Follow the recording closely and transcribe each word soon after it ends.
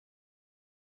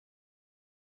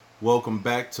Welcome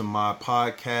back to my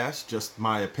podcast, Just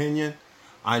My Opinion.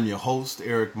 I'm your host,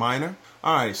 Eric Miner.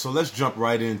 All right, so let's jump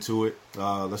right into it.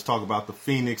 Let's talk about the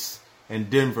Phoenix and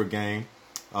Denver game.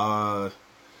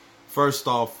 First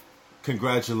off,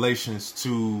 congratulations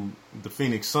to the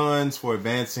Phoenix Suns for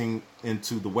advancing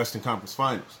into the Western Conference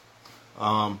Finals.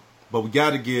 But we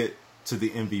got to get to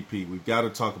the MVP. We've got to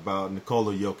talk about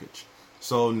Nikola Jokic.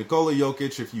 So Nikola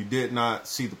Jokic, if you did not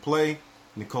see the play,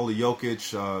 Nikola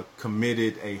Jokic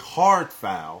committed a hard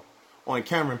foul on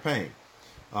Cameron Payne.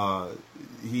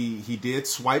 He did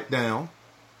swipe down,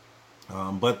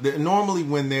 but normally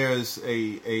when there's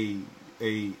a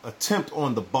attempt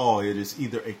on the ball, it is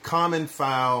either a common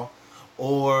foul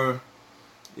or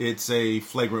it's a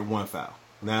flagrant one foul.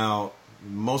 Now,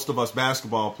 most of us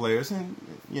basketball players, and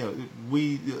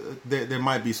there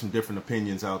might be some different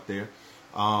opinions out there,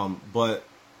 but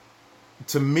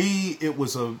to me, it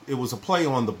was a play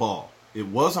on the ball. It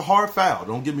was a hard foul,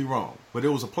 don't get me wrong, but it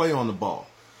was a play on the ball.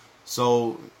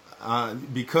 So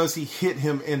because he hit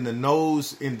him in the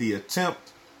nose in the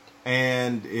attempt,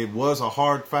 and it was a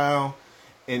hard foul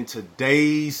in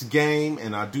today's game,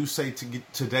 and I do say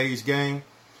today's game,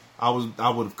 I would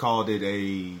have called it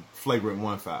a flagrant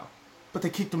one foul. But they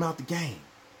kicked him out the game.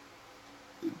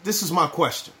 This is my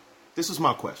question.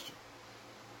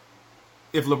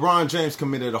 If LeBron James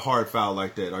committed a hard foul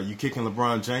like that, are you kicking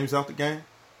LeBron James out the game?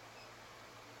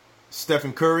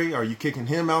 Stephen Curry, are you kicking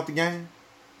him out the game?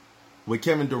 Would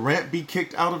Kevin Durant be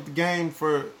kicked out of the game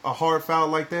for a hard foul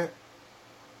like that?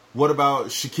 What about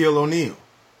Shaquille O'Neal?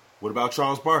 What about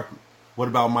Charles Barkley? What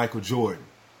about Michael Jordan?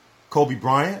 Kobe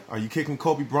Bryant, are you kicking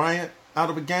Kobe Bryant out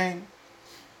of a game?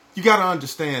 You got to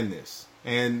understand this.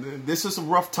 And this is a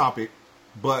rough topic,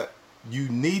 but you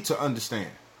need to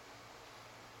understand.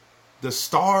 The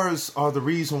stars are the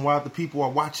reason why the people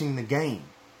are watching the game.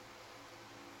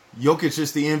 Jokic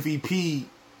is the MVP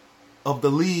of the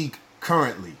league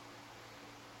currently.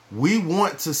 We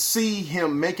want to see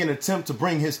him make an attempt to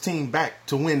bring his team back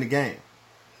to win the game.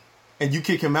 And you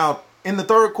kick him out in the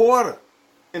third quarter.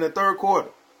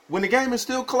 When the game is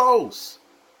still close.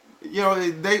 You know,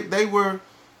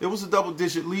 it was a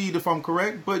double-digit lead if I'm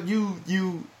correct, but you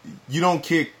don't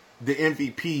kick the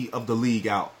MVP of the league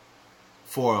out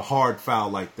for a hard foul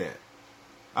like that.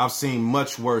 I've seen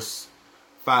much worse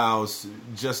fouls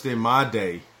just in my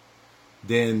day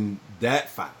than that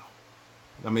foul.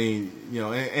 I mean,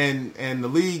 and the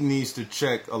league needs to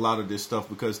check a lot of this stuff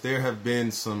because there have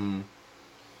been some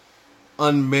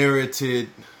unmerited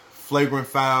flagrant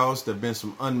fouls. There have been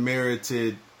some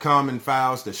unmerited common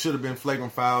fouls that should have been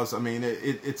flagrant fouls. I mean,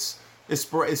 it's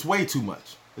way too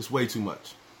much. It's way too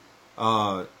much.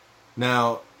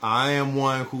 Now, I am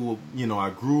one who, I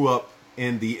grew up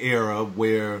in the era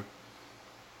where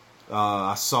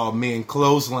I saw men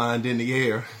clotheslined in the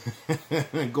air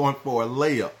going for a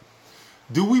layup.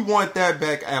 Do we want that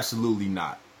back? Absolutely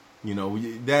not.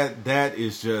 That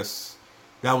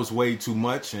was way too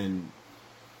much, and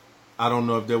I don't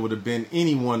know if there would have been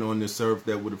anyone on this earth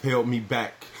that would have held me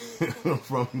back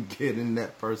from getting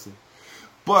that person.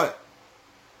 But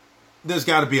there's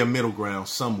got to be a middle ground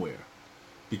somewhere,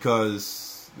 because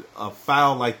a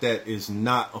foul like that is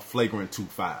not a flagrant 2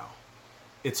 foul.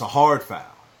 It's a hard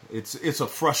foul. It's a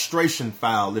frustration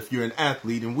foul if you're an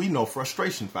athlete, and we know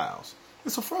frustration fouls.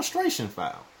 It's a frustration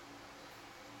foul.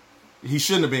 He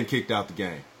shouldn't have been kicked out the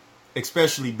game,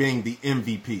 especially being the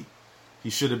MVP. He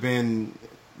should have been,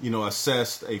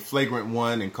 assessed a flagrant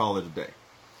 1 and call it a day.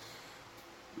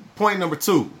 Point number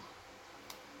 2.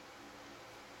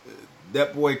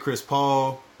 That boy Chris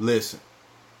Paul, listen.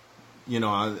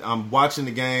 I'm watching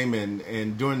the game,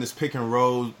 and during this pick and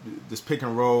roll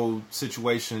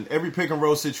situation, every pick and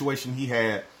roll situation he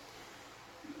had,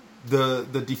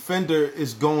 the defender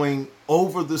is going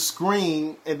over the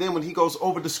screen, and then when he goes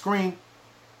over the screen,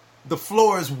 the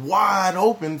floor is wide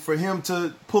open for him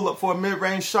to pull up for a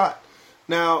mid-range shot.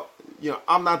 Now,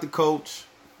 I'm not the coach,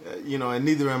 and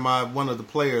neither am I one of the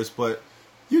players, but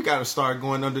you got to start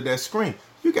going under that screen.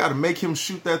 You got to make him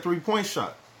shoot that 3-point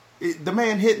shot. The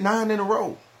man hit 9 in a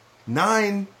row.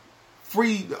 9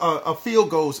 field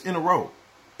goals in a row.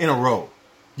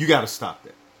 You got to stop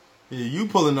that. You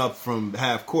pulling up from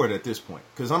half court at this point,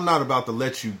 because I'm not about to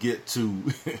let you get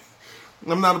to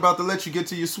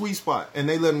your sweet spot. And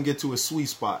they let him get to a sweet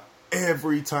spot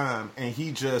every time, and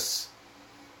he's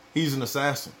an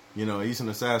assassin. He's an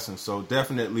assassin. So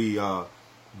definitely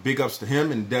big ups to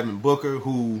him and Devin Booker,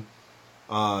 who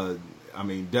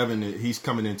Devin, he's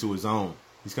coming into his own.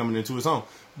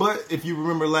 But if you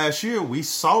remember last year, we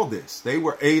saw this. They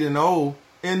were 8-0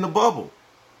 in the bubble.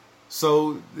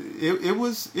 So it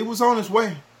was on its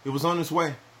way.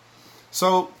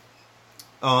 So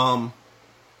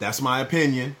That's my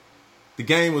opinion. The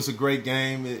game was a great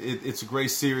game. It's a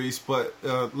great series. But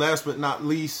last but not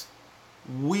least,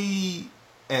 we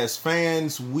as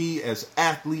fans, we as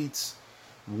athletes,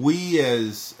 we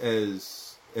as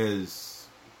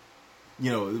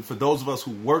you know, for those of us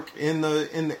who work in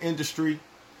the industry,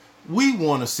 we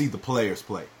want to see the players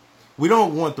play. We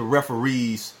don't want the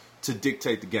referees to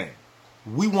dictate the game.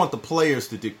 We want the players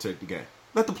to dictate the game.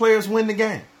 Let the players win the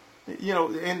game. You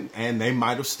know, and they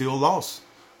might have still lost.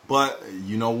 But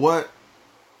you know what?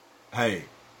 Hey,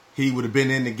 he would have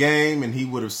been in the game and he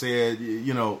would have said,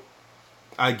 you know,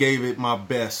 I gave it my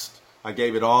best. I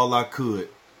gave it all I could.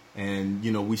 And,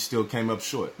 you know, we still came up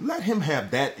short. Let him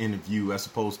have that interview as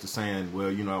opposed to saying,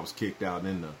 well, you know, I was kicked out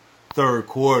in the third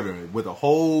quarter with a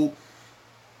whole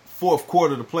fourth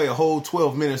quarter to play, a whole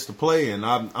 12 minutes to play, and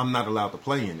I'm not allowed to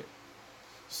play in it.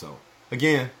 So,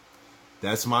 again,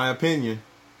 that's my opinion.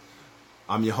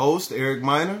 I'm your host, Eric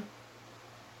Miner,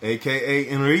 a.k.a.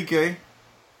 Enrique.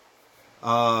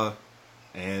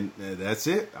 And that's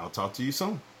it. I'll talk to you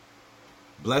soon.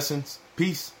 Blessings.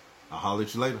 Peace. I'll holler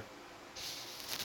at you later.